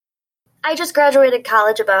I just graduated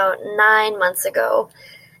college about 9 months ago,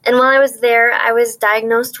 and while I was there, I was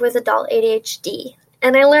diagnosed with adult ADHD,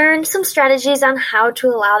 and I learned some strategies on how to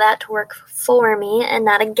allow that to work for me and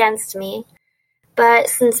not against me. But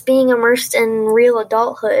since being immersed in real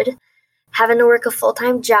adulthood, having to work a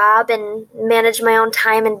full-time job and manage my own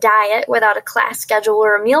time and diet without a class schedule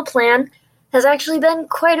or a meal plan has actually been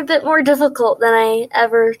quite a bit more difficult than I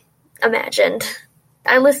ever imagined.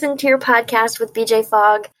 I listened to your podcast with BJ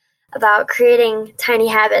Fogg about creating tiny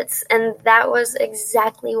habits, and that was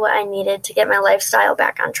exactly what I needed to get my lifestyle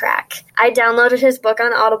back on track. I downloaded his book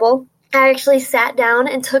on Audible. I actually sat down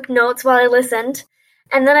and took notes while I listened,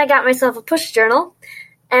 and then I got myself a push journal,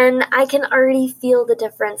 and I can already feel the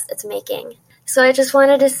difference it's making. So I just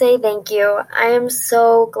wanted to say thank you. I am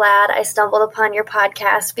so glad I stumbled upon your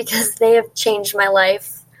podcast because they have changed my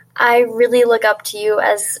life. I really look up to you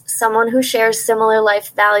as someone who shares similar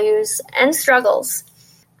life values and struggles.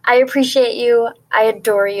 I appreciate you, I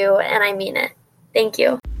adore you, and I mean it. Thank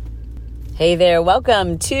you. Hey there,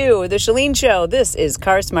 welcome to The Chalene Show. This is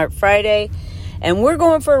Car Smart Friday, and we're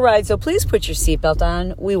going for a ride, so please put your seatbelt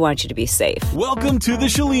on. We want you to be safe. Welcome to The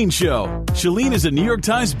Chalene Show. Chalene is a New York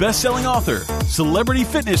Times bestselling author, celebrity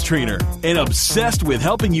fitness trainer, and obsessed with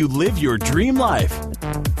helping you live your dream life.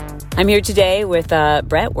 I'm here today with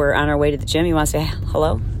Brett. We're on our way to the gym. You want to say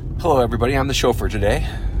hello? Hello, everybody. I'm the chauffeur today.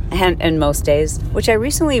 And most days, which I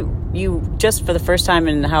recently, you just for the first time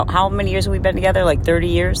in how many years have we been together? Like 30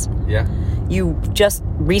 years? Yeah. You just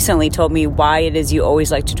recently told me why it is you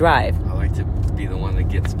always like to drive. I like to be the one that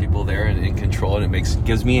gets people there and in control, and it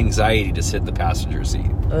gives me anxiety to sit in the passenger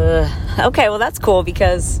seat. Okay, well, that's cool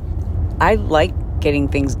because I like getting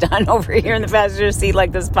things done over here in the passenger seat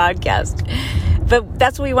like this podcast. But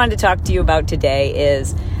that's what we wanted to talk to you about today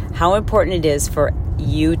is how important it is for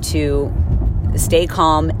you to stay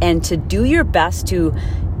calm and to do your best to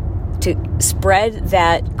spread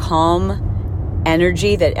that calm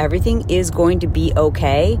energy that everything is going to be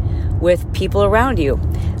okay with people around you.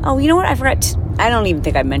 Oh, you know what? I forgot. I don't even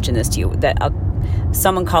think I mentioned this to you, that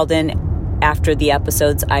someone called in after the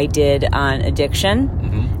episodes I did on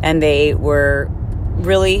addiction, and they were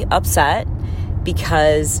really upset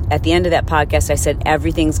because at the end of that podcast, I said,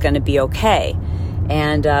 everything's going to be okay.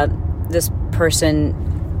 And this person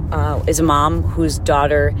is a mom whose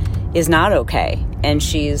daughter is not okay, and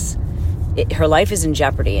her life is in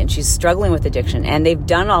jeopardy, and she's struggling with addiction, and they've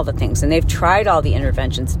done all the things, and they've tried all the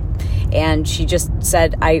interventions, and she just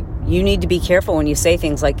said, you need to be careful when you say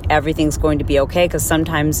things like everything's going to be okay, because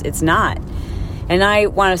sometimes it's not. And I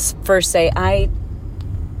want to first say, I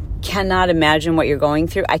cannot imagine what you're going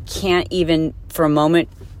through. I can't even for a moment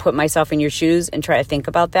put myself in your shoes and try to think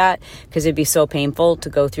about that, because it'd be so painful to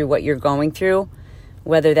go through what you're going through,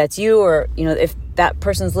 whether that's you or, if that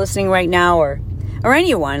person's listening right now or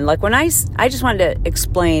anyone. Like when I just wanted to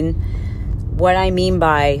explain what I mean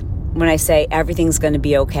by when I say everything's going to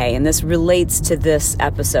be okay. And this relates to this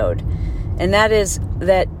episode. And that is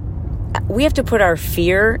that we have to put our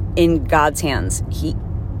fear in God's hands.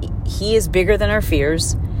 He is bigger than our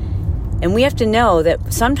fears. And we have to know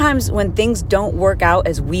that sometimes when things don't work out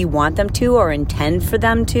as we want them to or intend for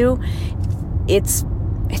them to, it's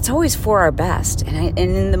always for our best. And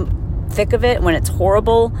in the thick of it, when it's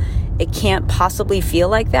horrible, it can't possibly feel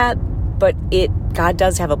like that, but God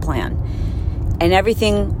does have a plan. And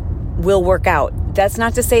everything will work out. That's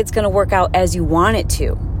not to say it's going to work out as you want it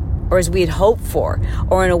to, or as we'd hoped for,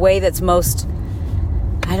 or in a way that's most,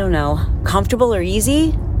 comfortable or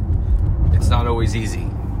easy. It's not always easy,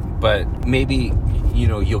 but maybe,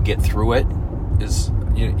 you'll get through it.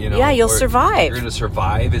 Yeah, you'll survive. You're going to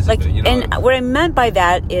survive. And what I meant by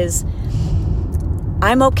that is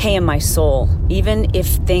I'm okay in my soul, even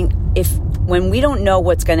if when we don't know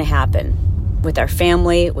what's going to happen with our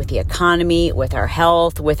family, with the economy, with our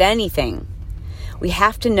health, with anything, we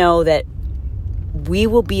have to know that we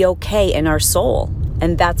will be okay in our soul.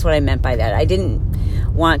 And that's what I meant by that. I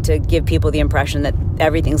didn't want to give people the impression that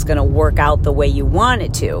everything's going to work out the way you want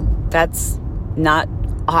it to. That's not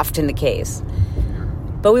often the case.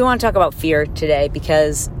 But we want to talk about fear today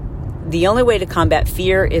because the only way to combat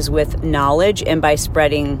fear is with knowledge and by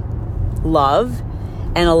spreading love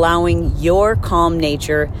and allowing your calm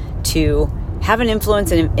nature to have an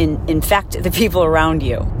influence and infect the people around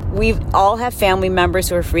you. We all have family members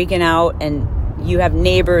who are freaking out, and you have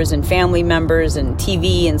neighbors and family members and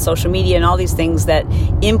TV and social media and all these things that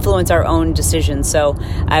influence our own decisions. So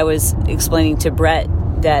I was explaining to Brett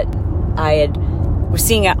that we're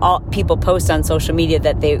seeing all people post on social media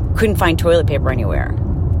that they couldn't find toilet paper anywhere.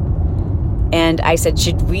 And I said,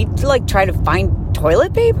 should we try to find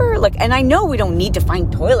toilet paper? And I know we don't need to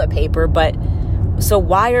find toilet paper, but So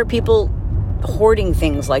why are people hoarding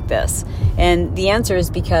things like this? And the answer is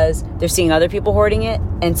because they're seeing other people hoarding it,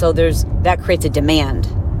 and so that creates a demand.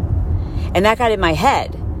 And that got in my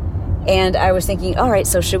head. And I was thinking, all right,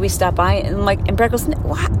 so should we stop by? And Brett goes,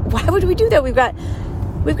 why would we do that? We've got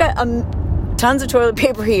tons of toilet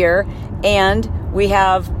paper here, and we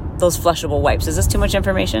have those flushable wipes. Is this too much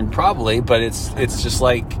information? Probably, but it's just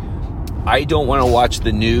like, I don't want to watch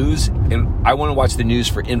the news, and I want to watch the news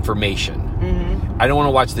for information. I don't want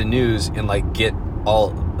to watch the news and like get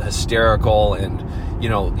all hysterical. And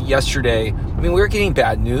yesterday, I mean, we were getting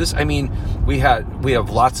bad news. I mean, we have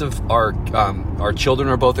lots of our children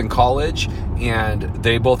are both in college, and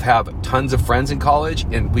they both have tons of friends in college,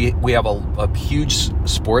 and we have a huge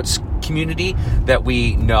sports community that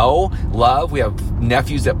we know, love. We have a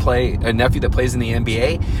nephew that plays in the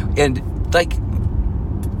NBA, and like,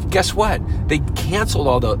 guess what? They canceled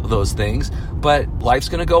all those things, but life's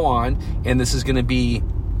going to go on, and this is going to be,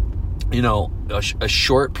 a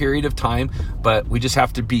short period of time, but we just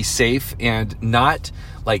have to be safe and not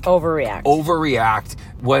like overreact.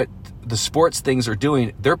 What the sports things are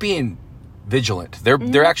doing, they're being vigilant.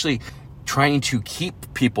 They're actually trying to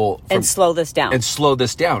keep people from, and slow this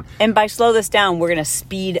down. And by slow this down, we're going to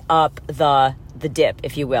speed up the dip,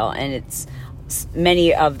 if you will. And it's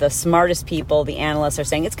many of the smartest people, the analysts, are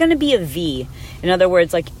saying it's going to be a V. In other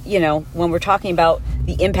words, like, when we're talking about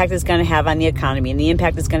the impact it's going to have on the economy and the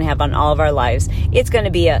impact it's going to have on all of our lives, it's going to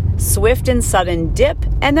be a swift and sudden dip,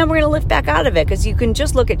 and then we're going to lift back out of it, because you can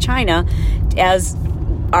just look at China as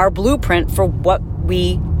our blueprint for what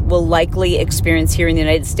we will likely experience here in the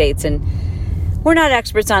United States. And we're not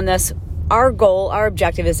experts on this. Our goal, our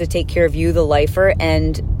objective is to take care of you, the lifer,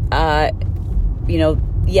 and,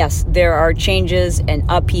 yes, there are changes and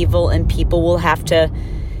upheaval, and people will have to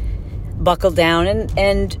buckle down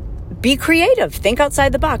and be creative. Think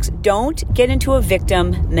outside the box. Don't get into a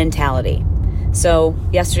victim mentality. So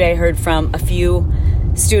yesterday I heard from a few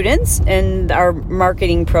students in our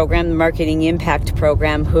marketing program, the Marketing Impact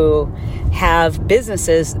Program, who have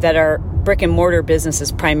businesses that are brick and mortar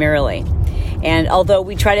businesses primarily. And although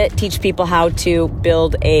we try to teach people how to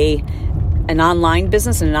build an online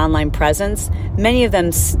business and an online presence, many of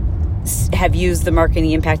them have used the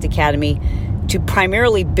Marketing Impact Academy to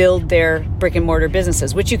primarily build their brick and mortar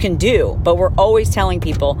businesses, which you can do, but we're always telling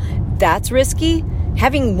people that's risky.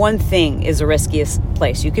 Having one thing is the riskiest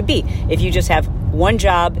place you could be. If you just have one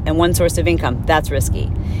job and one source of income, that's risky.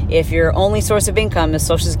 If your only source of income is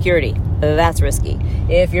Social Security, that's risky.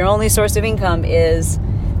 If your only source of income is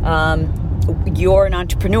you're an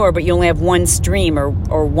entrepreneur, but you only have one stream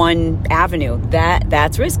or one avenue,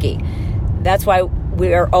 that's risky. That's why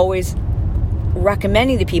we are always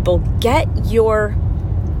recommending to people, get your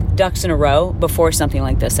ducks in a row before something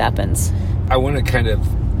like this happens. I want to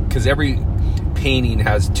because every painting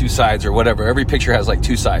has two sides or whatever. Every picture has like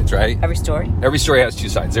two sides, right? Every story has two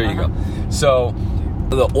sides. There you go. So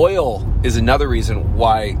the oil is another reason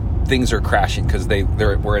why things are crashing, because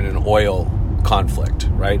we're in an oil conflict,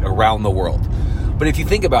 right, around the world. But if you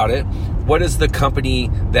think about it, what is the company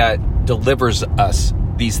that delivers us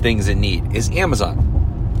these things in need? Is Amazon.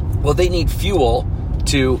 Well, they need fuel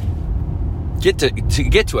to get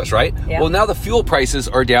to us, right? Yeah. Well, now the fuel prices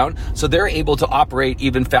are down, so they're able to operate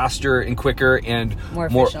even faster and quicker and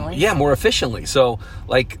more efficiently. So,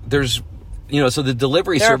 like, there's, so the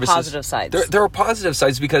delivery services. There are positive sides. There are positive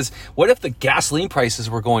sides, because what if the gasoline prices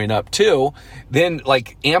were going up too? Then,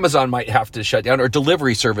 like, Amazon might have to shut down, or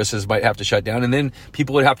delivery services might have to shut down, and then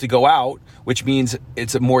people would have to go out, which means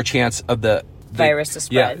it's a more chance of the virus to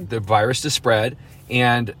spread. Yeah, the virus to spread,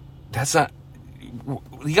 and that's not.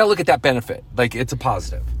 You got to look at that benefit. Like, it's a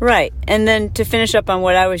positive. Right. And then to finish up on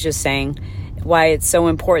what I was just saying, why it's so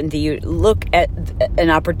important that you look at an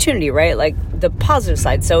opportunity, right? Like the positive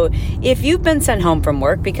side. So if you've been sent home from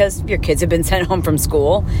work because your kids have been sent home from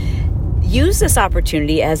school, use this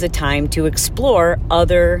opportunity as a time to explore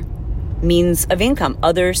other means of income,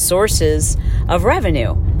 other sources of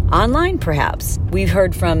revenue, online perhaps. We've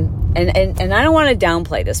heard from, and I don't want to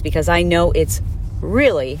downplay this because I know it's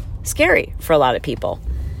really scary for a lot of people.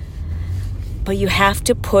 But you have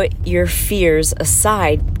to put your fears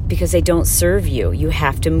aside because they don't serve you. You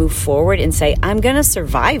have to move forward and say, I'm going to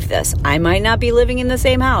survive this. I might not be living in the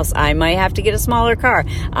same house. I might have to get a smaller car.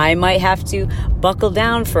 I might have to buckle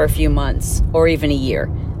down for a few months or even a year.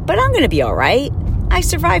 But I'm going to be all right. I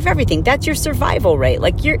survive everything. That's your survival rate.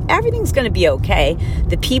 Like everything's going to be okay.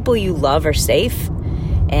 The people you love are safe,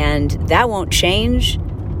 and that won't change.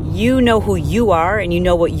 You know who you are, and you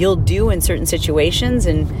know what you'll do in certain situations,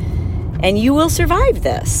 and you will survive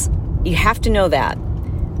this. You have to know that.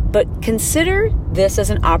 But consider this as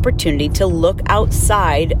an opportunity to look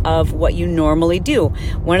outside of what you normally do.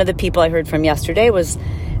 One of the people I heard from yesterday was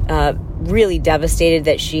really devastated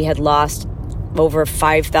that she had lost over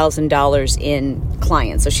 $5,000 in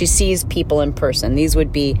clients. So she sees people in person. These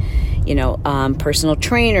would be, personal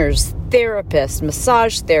trainers, therapists,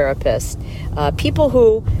 massage therapists, people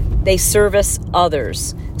who they service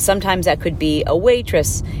others. Sometimes that could be a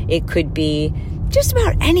waitress. It could be just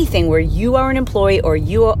about anything where you are an employee or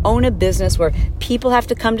you own a business where people have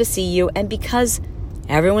to come to see you. And because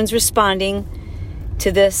everyone's responding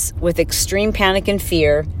to this with extreme panic and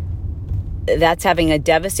fear, that's having a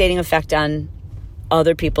devastating effect on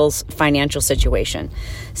other people's financial situation.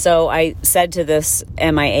 So I said to this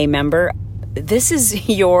MIA member, this is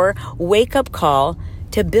your wake-up call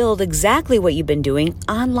to build exactly what you've been doing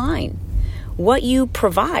online. What you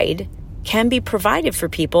provide can be provided for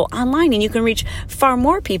people online, and you can reach far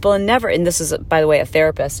more people. And this is, by the way, a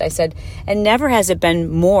therapist. I said, and never has it been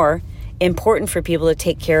more important for people to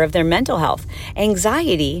take care of their mental health.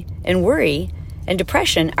 Anxiety and worry and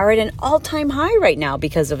depression are at an all-time high right now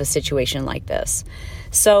because of a situation like this.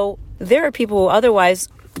 So there are people who otherwise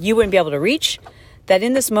you wouldn't be able to reach, that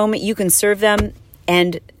in this moment you can serve them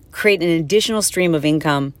and create an additional stream of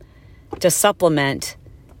income to supplement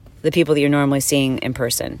the people that you're normally seeing in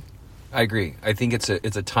person. I agree. I think it's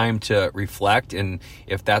a time to reflect, and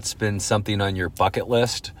if that's been something on your bucket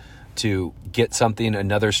list to get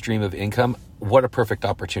another stream of income, what a perfect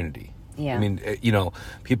opportunity. Yeah. I mean,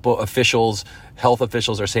 health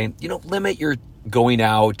officials are saying, limit your going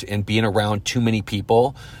out and being around too many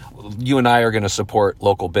people. You and I are going to support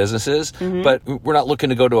local businesses, but we're not looking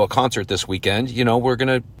to go to a concert this weekend. We're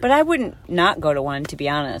going to... But I wouldn't not go to one, to be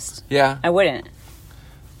honest. Yeah. I wouldn't.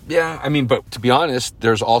 Yeah, I mean, but to be honest,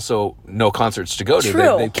 there's also no concerts to go to.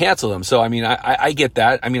 True. They cancel them. So, I mean, I get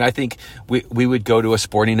that. I mean, I think we would go to a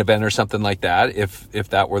sporting event or something like that. If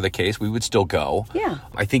that were the case, we would still go. Yeah.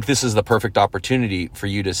 I think this is the perfect opportunity for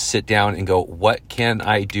you to sit down and go, what can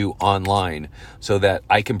I do online so that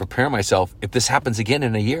I can prepare myself if this happens again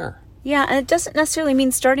in a year? Yeah, and it doesn't necessarily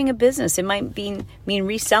mean starting a business. It might mean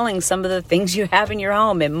reselling some of the things you have in your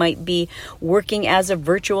home. It might be working as a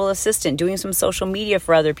virtual assistant, doing some social media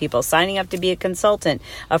for other people, signing up to be a consultant,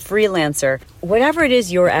 a freelancer. Whatever it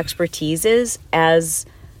is your expertise is, as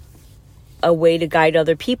a way to guide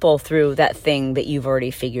other people through that thing that you've already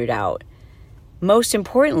figured out. Most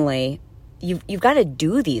importantly, you've got to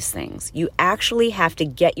do these things. You actually have to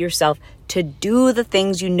get yourself to do the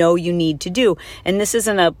things you know you need to do. And this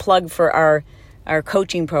isn't a plug for our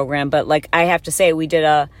coaching program, but like I have to say, we did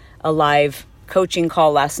a live coaching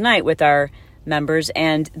call last night with our members,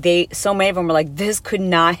 and so many of them were like, this could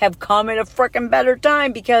not have come at a freaking better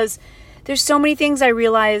time, because there's so many things I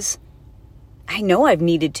realize I know I've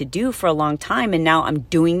needed to do for a long time, and now I'm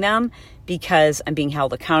doing them because I'm being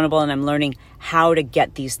held accountable and I'm learning how to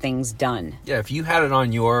get these things done. Yeah, if you had it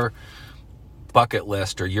on your bucket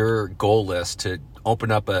list or your goal list to open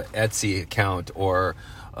up a Etsy account or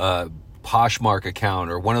a Poshmark account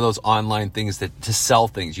or one of those online things to sell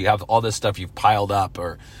things, you have all this stuff you've piled up,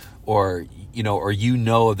 or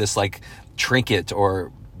this like trinket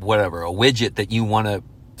or whatever, a widget that you want to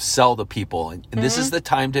sell to people, and this is the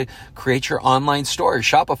time to create your online store.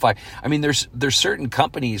 Shopify. I mean, there's certain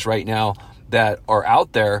companies right now that are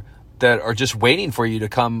out there that are just waiting for you to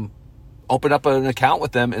come open up an account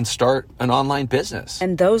with them and start an online business.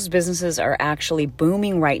 And those businesses are actually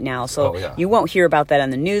booming right now. So yeah. You won't hear about that on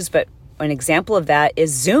the news, but an example of that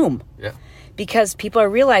is Zoom. Yeah. Because people are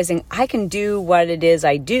realizing I can do what it is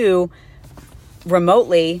I do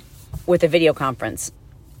remotely with a video conference.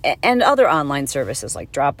 And other online services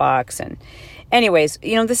like Dropbox. And anyways,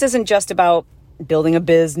 this isn't just about building a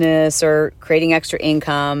business or creating extra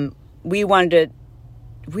income. We want to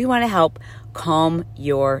help calm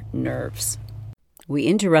your nerves. We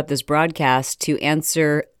interrupt this broadcast to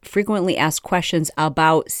answer frequently asked questions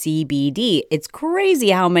about CBD. It's crazy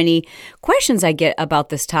how many questions I get about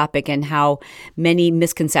this topic and how many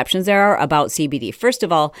misconceptions there are about CBD. First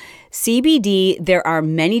of all, CBD, there are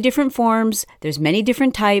many different forms, there's many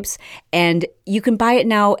different types, and you can buy it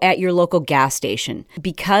now at your local gas station.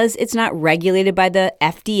 Because it's not regulated by the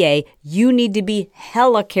FDA, you need to be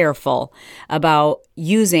hella careful about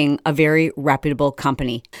using a very reputable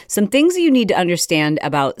company. Some things you need to understand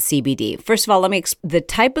about CBD. First of all, the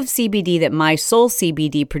type type of CBD that My Soul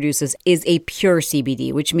CBD produces is a pure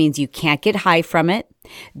CBD, which means you can't get high from it.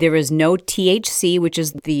 There is no THC, which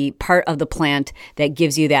is the part of the plant that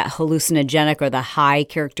gives you that hallucinogenic or the high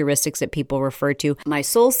characteristics that people refer to. My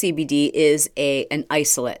Soul CBD is an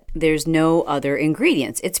isolate. There's no other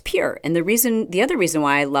ingredients. It's pure. And the other reason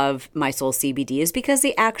why I love My Soul CBD is because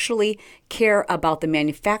they actually care about the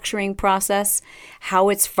manufacturing process, how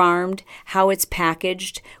it's farmed, how it's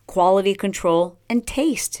packaged, quality control, and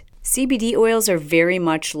taste. CBD oils are very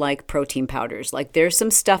much like protein powders. Like there's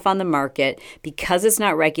some stuff on the market because it's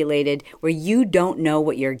not regulated where you don't know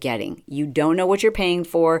what you're getting. You don't know what you're paying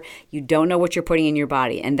for. You don't know what you're putting in your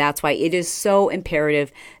body. And that's why it is so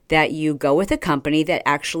imperative that you go with a company that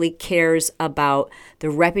actually cares about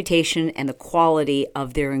the reputation and the quality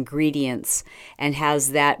of their ingredients and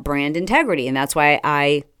has that brand integrity. And that's why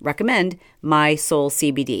I recommend My Soul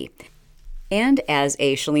CBD. And as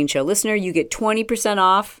a Chalene Show listener, you get 20%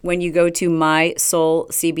 off when you go to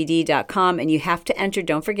mysoulcbd.com, and you have to enter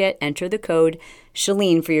the code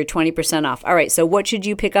Chalene for your 20% off. All right, so what should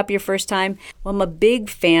you pick up your first time? Well, I'm a big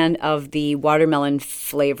fan of the watermelon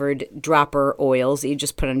flavored dropper oils that you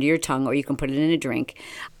just put under your tongue, or you can put it in a drink.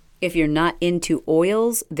 If you're not into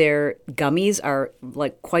oils, their gummies are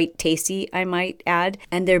like quite tasty, I might add.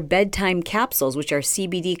 And their bedtime capsules, which are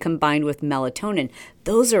CBD combined with melatonin.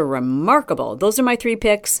 Those are remarkable. Those are my 3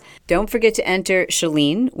 picks. Don't forget to enter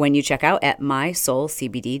Chalene when you check out at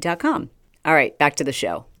mysoulcbd.com. All right, back to the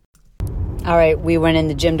show. All right, we went in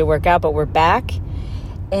the gym to work out, but we're back.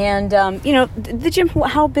 And, the gym,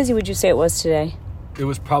 how busy would you say it was today? It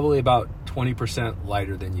was probably about 20%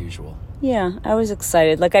 lighter than usual. Yeah, I was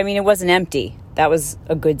excited. It wasn't empty. That was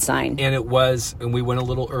a good sign. And we went a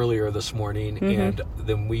little earlier this morning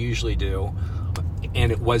than we usually do,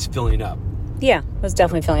 and it was filling up. Yeah, it was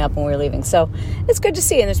definitely filling up when we were leaving. So it's good to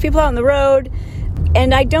see. And there's people out on the road,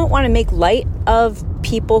 and I don't want to make light of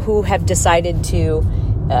people who have decided to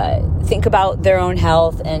think about their own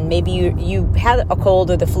health, and maybe you had a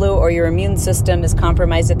cold or the flu, or your immune system is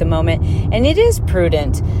compromised at the moment, and it is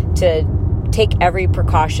prudent to take every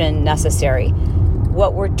precaution necessary.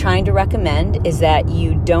 What we're trying to recommend is that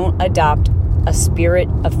you don't adopt a spirit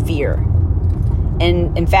of fear.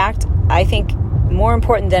 And in fact, I think more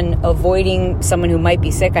important than avoiding someone who might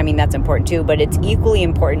be sick, I mean, that's important too, but it's equally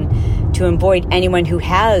important to avoid anyone who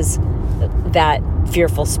has that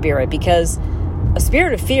fearful spirit, because a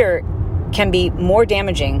spirit of fear can be more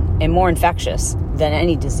damaging and more infectious than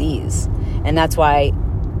any disease. And that's why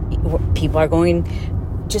people are going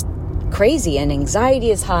just crazy, and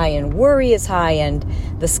anxiety is high, and worry is high, and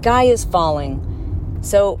the sky is falling.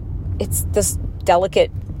 So it's this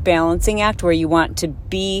delicate balancing act where you want to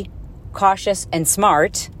be cautious and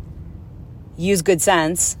smart, use good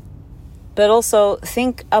sense, but also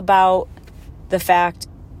think about the fact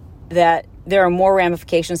that there are more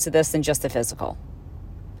ramifications to this than just the physical.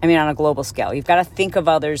 I mean, on a global scale, you've got to think of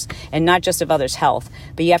others, and not just of others' health,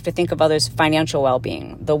 but you have to think of others' financial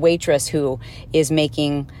well-being. The waitress who is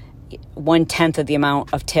making 1/10 of the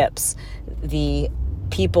amount of tips, the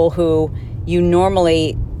people who you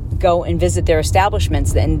normally go and visit their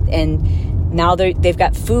establishments, and now they've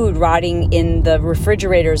got food rotting in the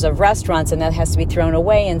refrigerators of restaurants, and that has to be thrown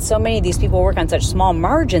away. And so many of these people work on such small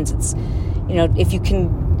margins. It's, if you can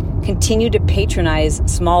continue to patronize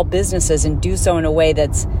small businesses and do so in a way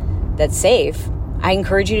that's safe, I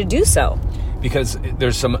encourage you to do so. Because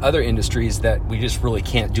there's some other industries that we just really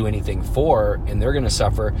can't do anything for, and they're going to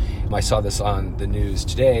suffer. I saw this on the news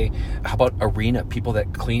today. How about people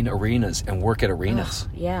that clean arenas and work at arenas?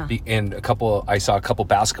 Yeah. And I saw a couple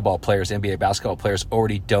basketball players, NBA basketball players,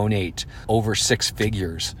 already donate over 6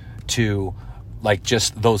 figures to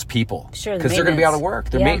just those people. Sure. Because they're going to be out of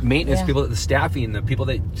work. They're maintenance people, the staffing, the people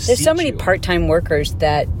that there's so many part-time workers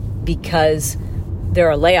that, because there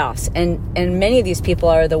are layoffs, and many of these people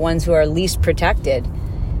are the ones who are least protected.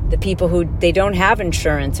 The people who they don't have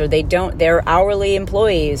insurance, or they're hourly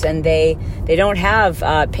employees, and they don't have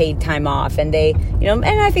paid time off, and and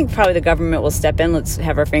I think probably the government will step in. Let's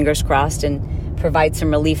have our fingers crossed and provide some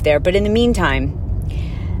relief there. But in the meantime,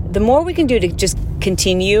 the more we can do to just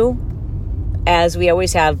continue as we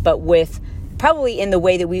always have, but with probably in the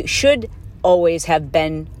way that we should always have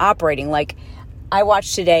been operating. Like I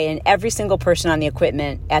watched today, and every single person on the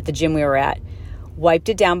equipment at the gym we were at wiped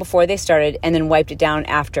it down before they started and then wiped it down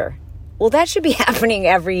after. Well, that should be happening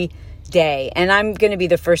every day. And I'm going to be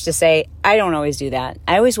the first to say, I don't always do that.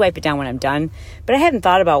 I always wipe it down when I'm done. But I hadn't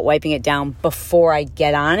thought about wiping it down before I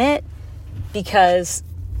get on it, because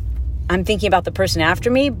I'm thinking about the person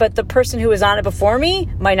after me, but the person who was on it before me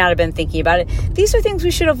might not have been thinking about it. These are things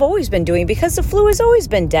we should have always been doing, because the flu has always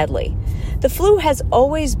been deadly. The flu has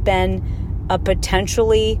always been a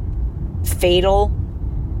potentially fatal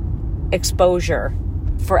exposure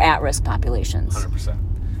for at-risk populations. 100%.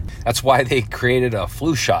 That's why they created a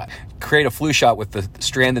flu shot. Create a flu shot with the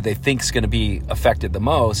strand that they think is going to be affected the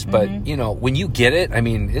most. But, when you get it, I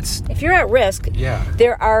mean, it's... If you're at risk, Yeah.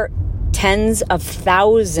 there are tens of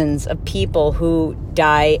thousands of people who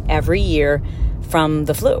die every year from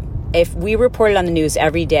the flu. If we reported on the news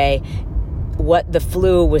every day what the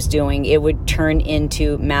flu was doing, it would turn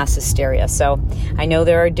into mass hysteria. So I know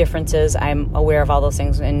there are differences. I'm aware of all those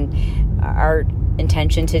things. And our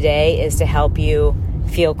intention today is to help you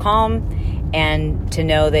feel calm and to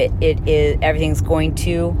know that everything's going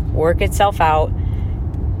to work itself out.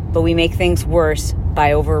 But we make things worse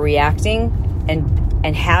by overreacting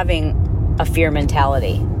and having a fear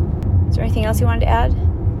mentality. Is there anything else you wanted to add?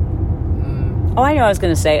 Oh, I know what I was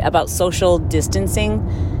going to say about social distancing.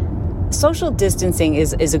 Social distancing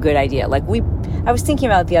is a good idea. I was thinking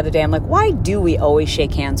about it the other day. I'm like, why do we always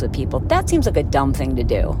shake hands with people? That seems like a dumb thing to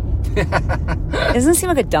do. Doesn't it seem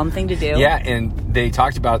like a dumb thing to do? Yeah, and they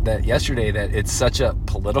talked about that yesterday, that it's such a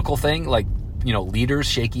political thing, leaders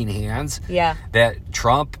shaking hands. Yeah. That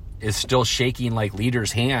Trump is still shaking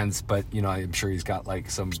leaders' hands, but I'm sure he's got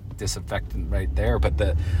some disinfectant right there. But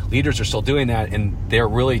the leaders are still doing that, and they're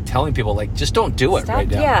really telling people just don't do it. Stop. Right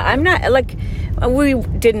now. Yeah, I'm not we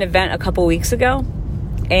did an event a couple weeks ago,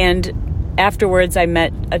 and afterwards I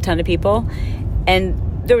met a ton of people, and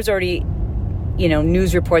there was already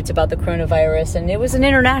news reports about the coronavirus, and it was an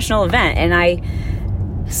international event, and I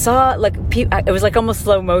saw it was almost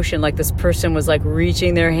slow motion. This person was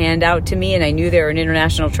reaching their hand out to me, and I knew they were an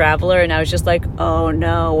international traveler, and I was just like, oh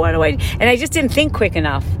no, what do I do? And I just didn't think quick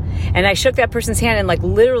enough, and I shook that person's hand, and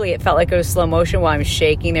literally it felt like it was slow motion while I'm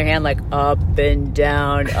shaking their hand up and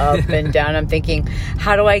down, up and down. I'm thinking,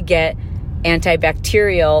 how do I get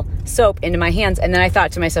antibacterial soap into my hands? And then I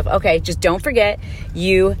thought to myself, okay, just don't forget,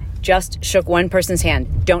 you just shook one person's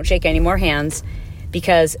hand. Don't shake any more hands,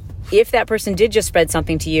 because if that person did just spread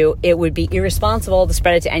something to you, it would be irresponsible to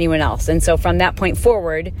spread it to anyone else. And so from that point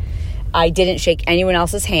forward, I didn't shake anyone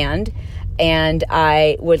else's hand, and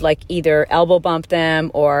I would either elbow bump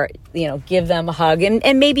them or, give them a hug.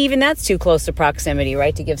 And maybe even that's too close to proximity,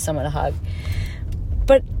 right? To give someone a hug.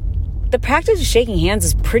 But the practice of shaking hands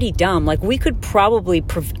is pretty dumb. We could probably,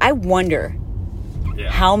 I wonder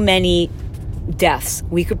how many deaths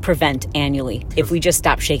we could prevent annually if we just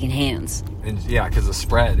stopped shaking hands. And because the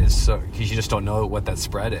spread is because you just don't know what that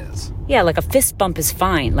spread is. Yeah, a fist bump is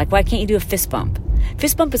fine. Why can't you do a fist bump?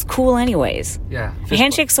 Fist bump is cool anyways. Yeah. A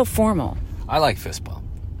handshake's so formal. I like fist bump.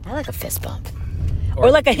 I like a fist bump. Or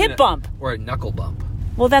a hip bump. Or a knuckle bump.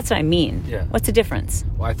 Well, that's what I mean. Yeah. What's the difference?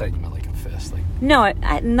 Well, I thought you meant a fist. No,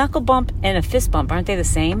 a knuckle bump and a fist bump, aren't they the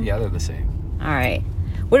same? Yeah, they're the same. All right.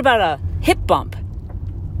 What about a hip bump?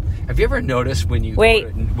 Have you ever noticed when you...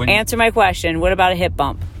 Answer my question. What about a hip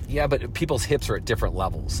bump? Yeah, but people's hips are at different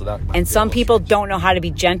levels. So that and some people don't know how to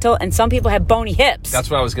be gentle, and some people have bony hips. That's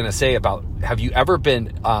what I was going to say about, have you ever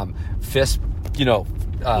been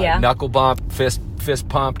knuckle bump, fist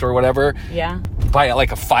pumped or whatever? Yeah. By a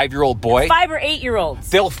 5-year-old boy? 5 or 8-year-olds.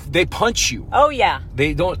 They punch you. Oh, yeah.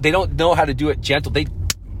 They don't know how to do it gentle. They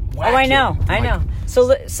whack I know. you. I know.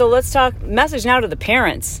 So let's talk, message now to the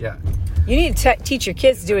parents. Yeah. You need to teach your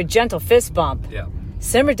kids to do a gentle fist bump. Yeah.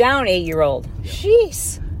 Simmer down, 8-year-old. Yeah.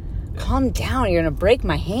 Jeez. Yeah. Calm down. You're going to break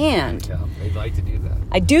my hand. Yeah, they'd like to do that.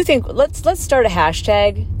 I do think, let's start a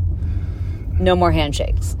hashtag, no more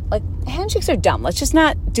handshakes. Handshakes are dumb. Let's just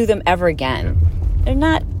not do them ever again. Yeah. They're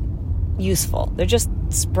not useful. They're just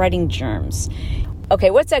spreading germs.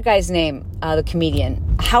 Okay, what's that guy's name? The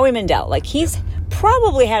comedian. Howie Mandel. He's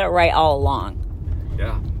probably had it right all along.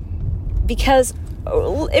 Yeah. Because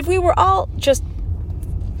if we were all just,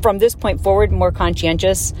 from this point forward, more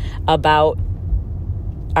conscientious about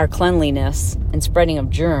our cleanliness and spreading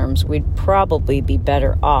of germs, we'd probably be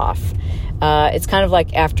better off. It's kind of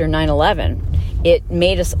like after 9/11. It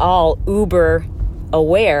made us all uber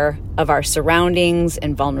aware of our surroundings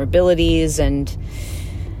and vulnerabilities and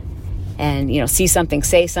see something,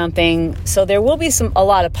 say something. So there will be a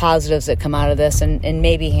lot of positives that come out of this, and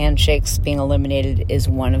maybe handshakes being eliminated is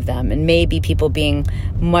one of them, and maybe people being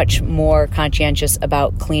much more conscientious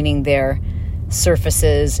about cleaning their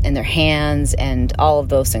surfaces and their hands, and all of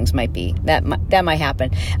those things might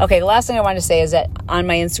happen. Okay, the last thing I wanted to say is that on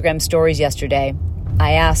my Instagram stories yesterday,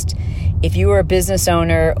 I asked if you were a business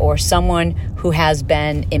owner or someone who has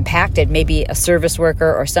been impacted, maybe a service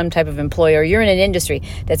worker or some type of employer, you're in an industry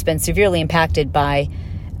that's been severely impacted by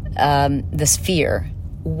this fear.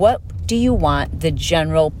 What do you want the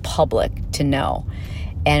general public to know?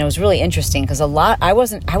 And it was really interesting because I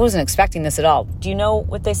wasn't expecting this at all. Do you know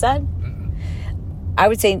what they said? I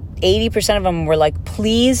would say 80% of them were like,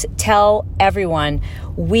 please tell everyone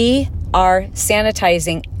we are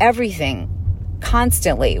sanitizing everything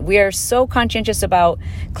constantly. We are so conscientious about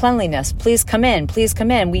cleanliness. Please come in. Please come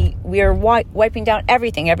in. We are wiping down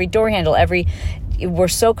everything, every door handle, we're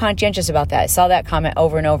so conscientious about that. I saw that comment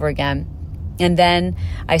over and over again. And then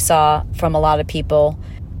I saw from a lot of people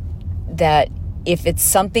that if it's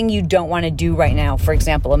something you don't want to do right now, for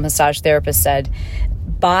example, a massage therapist said,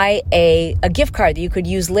 buy a gift card that you could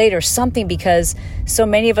use later, something, because so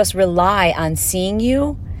many of us rely on seeing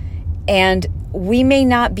you, and we may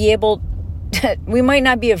not be able we might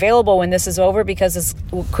not be available when this is over because this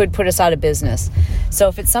could put us out of business. So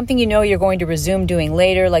if it's something you know you're going to resume doing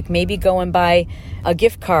later, like maybe go and buy a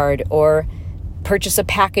gift card or purchase a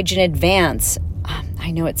package in advance.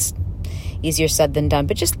 I know it's easier said than done,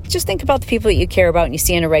 but just think about the people that you care about and you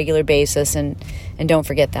see on a regular basis, and don't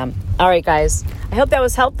forget them. All right, guys. I hope that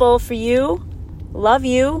was helpful for you. Love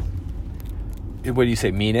you. What do you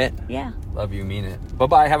say? Mean it? Yeah. Love you, mean it.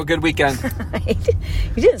 Bye-bye. Have a good weekend.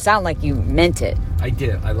 You didn't sound like you meant it. I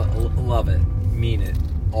did. I love it. Mean it.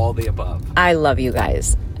 All the above. I love you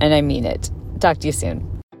guys, and I mean it. Talk to you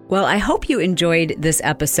soon. Well, I hope you enjoyed this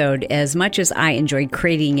episode as much as I enjoyed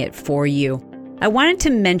creating it for you. I wanted to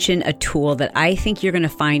mention a tool that I think you're going to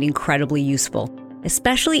find incredibly useful,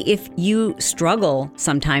 especially if you struggle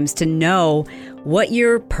sometimes to know what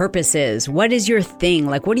your purpose is. What is your thing?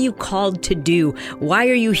 Like, what are you called to do? Why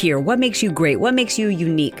are you here? What makes you great? What makes you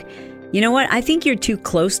unique? You know what? I think you're too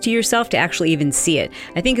close to yourself to actually even see it.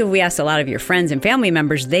 I think if we asked a lot of your friends and family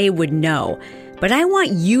members, they would know. But I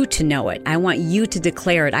want you to know it. I want you to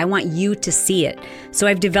declare it. I want you to see it. So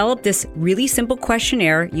I've developed this really simple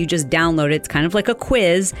questionnaire. You just download it. It's kind of like a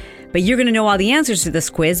quiz, but you're going to know all the answers to this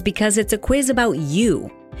quiz because it's a quiz about you.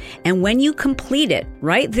 And when you complete it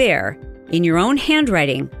right there in your own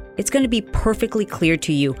handwriting, it's going to be perfectly clear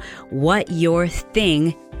to you what your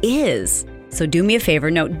thing is. So do me a favor.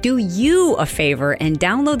 No, do you a favor and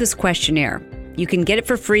download this questionnaire. You can get it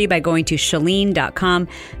for free by going to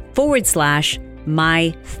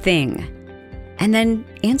Chalene.com/my-thing. And then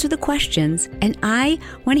answer the questions, and I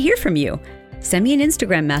want to hear from you. Send me an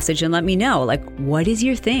Instagram message and let me know, like, what is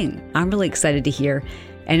your thing? I'm really excited to hear,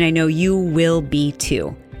 and I know you will be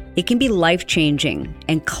too. It can be life-changing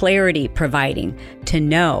and clarity-providing to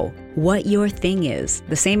know what your thing is.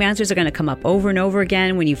 The same answers are going to come up over and over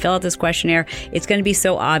again when you fill out this questionnaire. It's going to be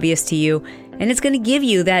so obvious to you, and it's going to give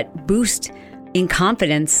you that boost in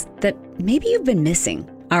confidence that maybe you've been missing.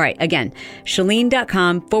 All right, again,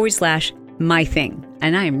 Chalene.com/my-thing.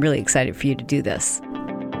 And I am really excited for you to do this.